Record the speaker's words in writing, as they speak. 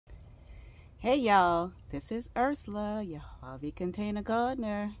Hey y'all, this is Ursula, your hobby container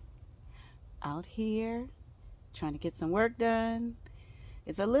gardener, out here trying to get some work done.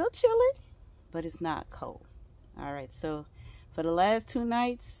 It's a little chilly, but it's not cold. All right, so for the last 2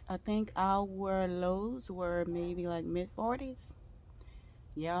 nights, I think our lows were maybe like mid 40s.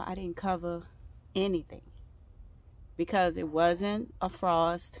 Yeah, I didn't cover anything because it wasn't a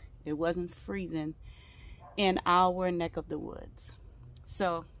frost, it wasn't freezing in our neck of the woods.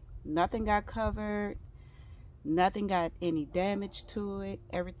 So nothing got covered. Nothing got any damage to it.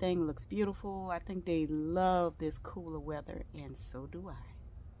 Everything looks beautiful. I think they love this cooler weather, and so do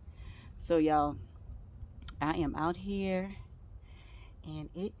I. So, y'all, I am out here, and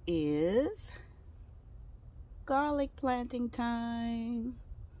it is garlic planting time.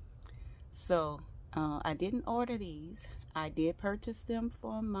 So, I didn't order these. I did purchase them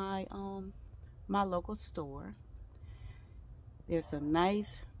from my local store. There's some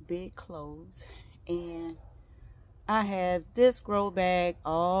nice big cloves, and I have this grow bag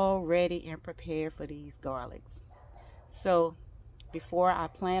all ready and prepared for these garlics. So before I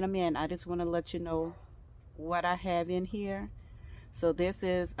plant them in, I just want to let you know what I have in here. So this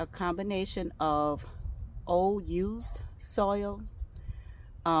is a combination of old used soil,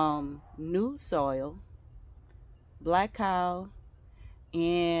 new soil, black cow,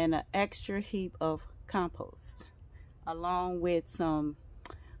 and an extra heap of compost, along with some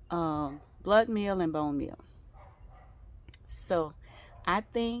blood meal and bone meal. So I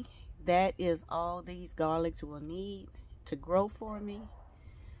think that is all these garlics will need to grow for me.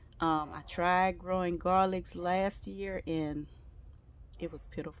 I tried growing garlics last year and it was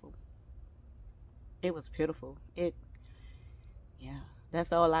pitiful. It was pitiful. Yeah,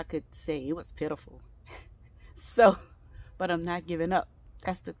 that's all I could say. It was pitiful. So, but I'm not giving up.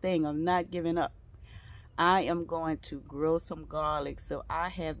 That's the thing. I'm not giving up. I am going to grow some garlic. So I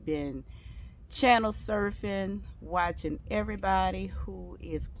have been channel surfing, watching everybody who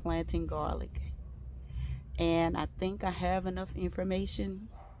is planting garlic, and I think I have enough information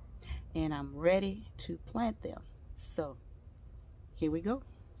and I'm ready to plant them. So here we go.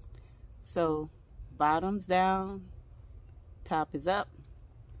 So bottoms down, top is up,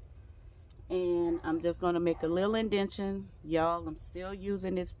 and I'm just going to make a little indentation. Y'all, I'm still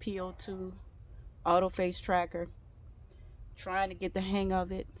using this PO2 auto face tracker, trying to get the hang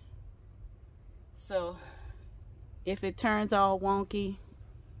of it. So if it turns all wonky,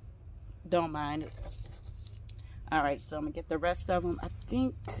 don't mind it. All right, so I'm gonna get the rest of them. I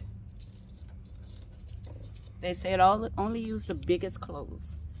think they said only use the biggest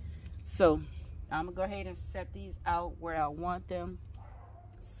cloves. So I'm gonna go ahead and set these out where I want them.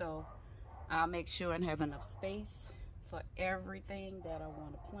 So I'll make sure and have enough space for everything that I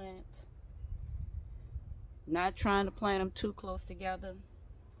want to plant. Not trying to plant them too close together.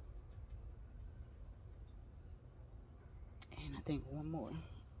 And I think one more.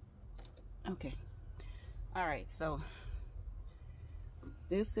 Okay. All right, so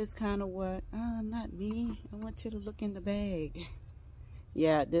this is kind of what, not me. I want you to look in the bag.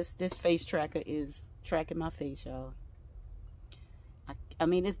 Yeah, this face tracker is tracking my face, y'all. I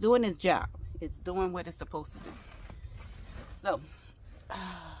mean, it's doing its job. It's doing what it's supposed to do. So,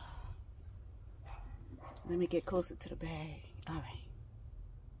 let me get closer to the bag. All right.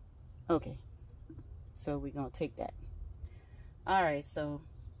 Okay. So we're going to take that. All right, so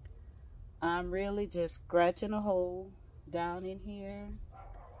I'm really just scratching a hole down in here,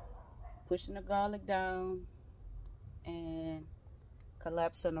 pushing the garlic down, and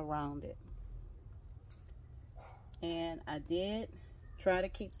collapsing around it. And I did try to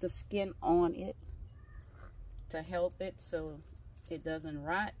keep the skin on it to help it so it doesn't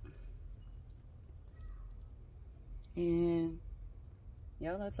rot. And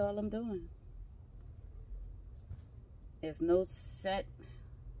y'all, that's all I'm doing. There's no set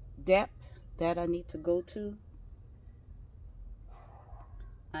depth that I need to go to.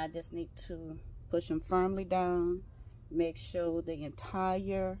 I just need to push them firmly down, make sure the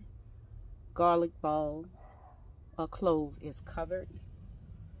entire garlic ball or clove is covered,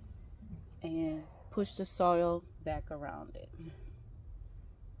 and push the soil back around it.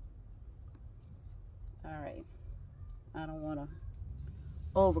 All right, I don't want to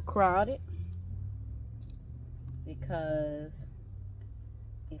overcrowd it, because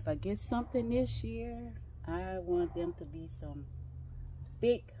if I get something this year, I want them to be some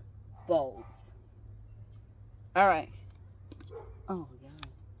big bulbs. All right. Oh, yeah.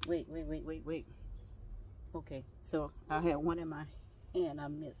 Wait. Okay, so I had one in my hand I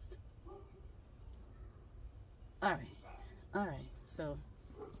missed. All right. So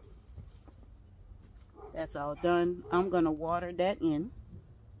that's all done. I'm going to water that in.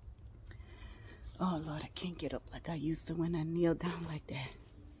 Oh Lord, I can't get up like I used to when I kneel down like that.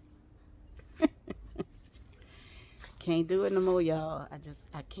 Can't do it no more, y'all.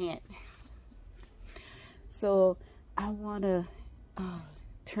 I can't. So I want to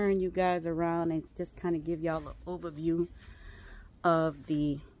turn you guys around and just kind of give y'all an overview of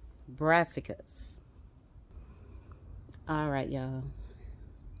the brassicas. All right, y'all.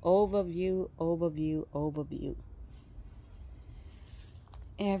 Overview.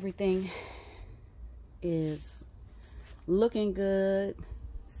 Everything is looking good,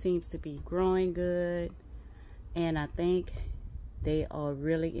 seems to be growing good, and I think they are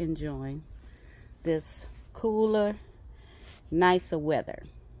really enjoying this cooler, nicer weather.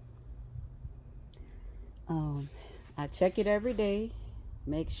 I check it every day,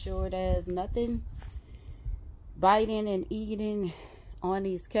 make sure there's nothing biting and eating on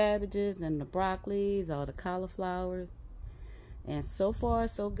these cabbages and the broccolis or the cauliflowers, and so far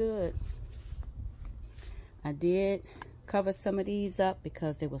so good. I did cover some of these up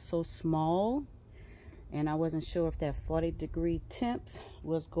because they were so small, and I wasn't sure if that 40-degree temps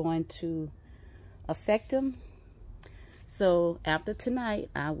was going to affect them. So after tonight,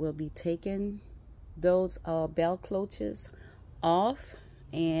 I will be taking those bell cloches off,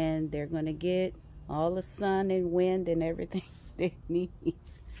 and they're going to get all the sun and wind and everything they need.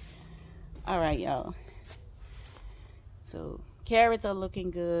 All right, y'all. So carrots are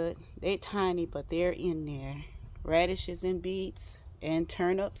looking good. They're tiny, but they're in there. Radishes and beets and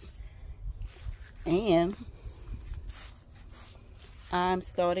turnips. And I'm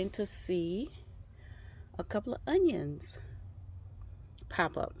starting to see a couple of onions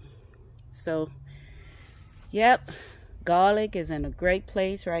pop up. So, yep, garlic is in a great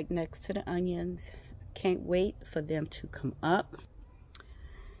place right next to the onions. Can't wait for them to come up.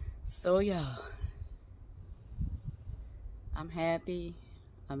 So, y'all, I'm happy.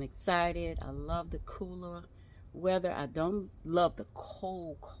 I'm excited. I love the cooler weather. I don't love the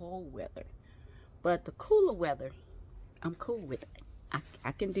cold weather. But the cooler weather, I'm cool with it.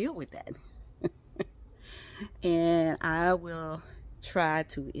 I can deal with that. And I will try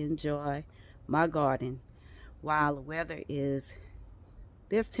to enjoy my garden while the weather is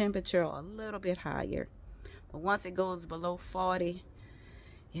this temperature or a little bit higher. But once it goes below 40,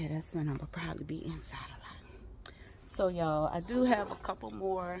 yeah, that's when I'm gonna probably be inside a lot. So y'all, I do have a couple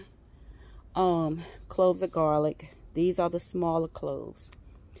more cloves of garlic. These are the smaller cloves.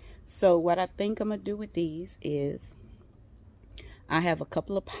 So what I think I'm gonna do with these is I have a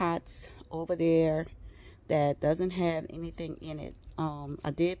couple of pots over there that doesn't have anything in it.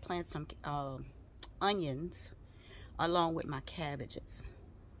 I did plant some onions along with my cabbages.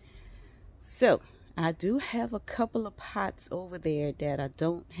 So I do have a couple of pots over there that I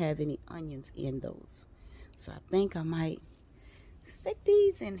don't have any onions in those. So I think I might stick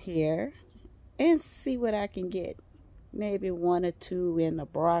these in here and see what I can get. Maybe 1 or 2 in the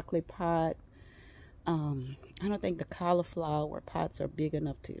broccoli pot. I don't think the cauliflower pots are big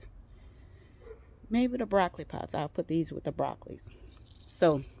enough to. Maybe the broccoli pots. I'll put these with the broccolis.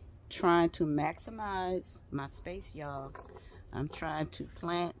 So, trying to maximize my space, y'all. I'm trying to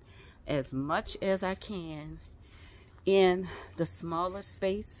plant as much as I can in the smaller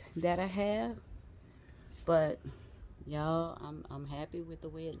space that I have. But, y'all, I'm happy with the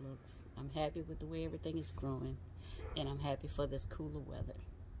way it looks. I'm happy with the way everything is growing. And I'm happy for this cooler weather.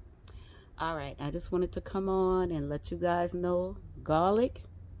 Alright, I just wanted to come on and let you guys know garlic,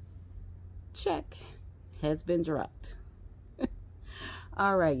 check, has been dropped.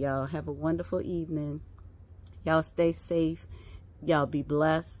 Alright, y'all, have a wonderful evening. Y'all stay safe. Y'all be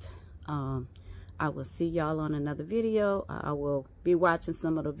blessed. I will see y'all on another video. I will be watching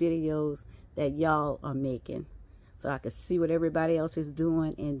some of the videos that y'all are making, so I can see what everybody else is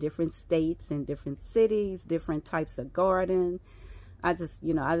doing in different states and different cities, different types of garden. I just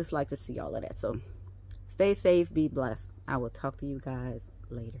like to see all of that. So stay safe, be blessed. I will talk to you guys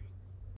later.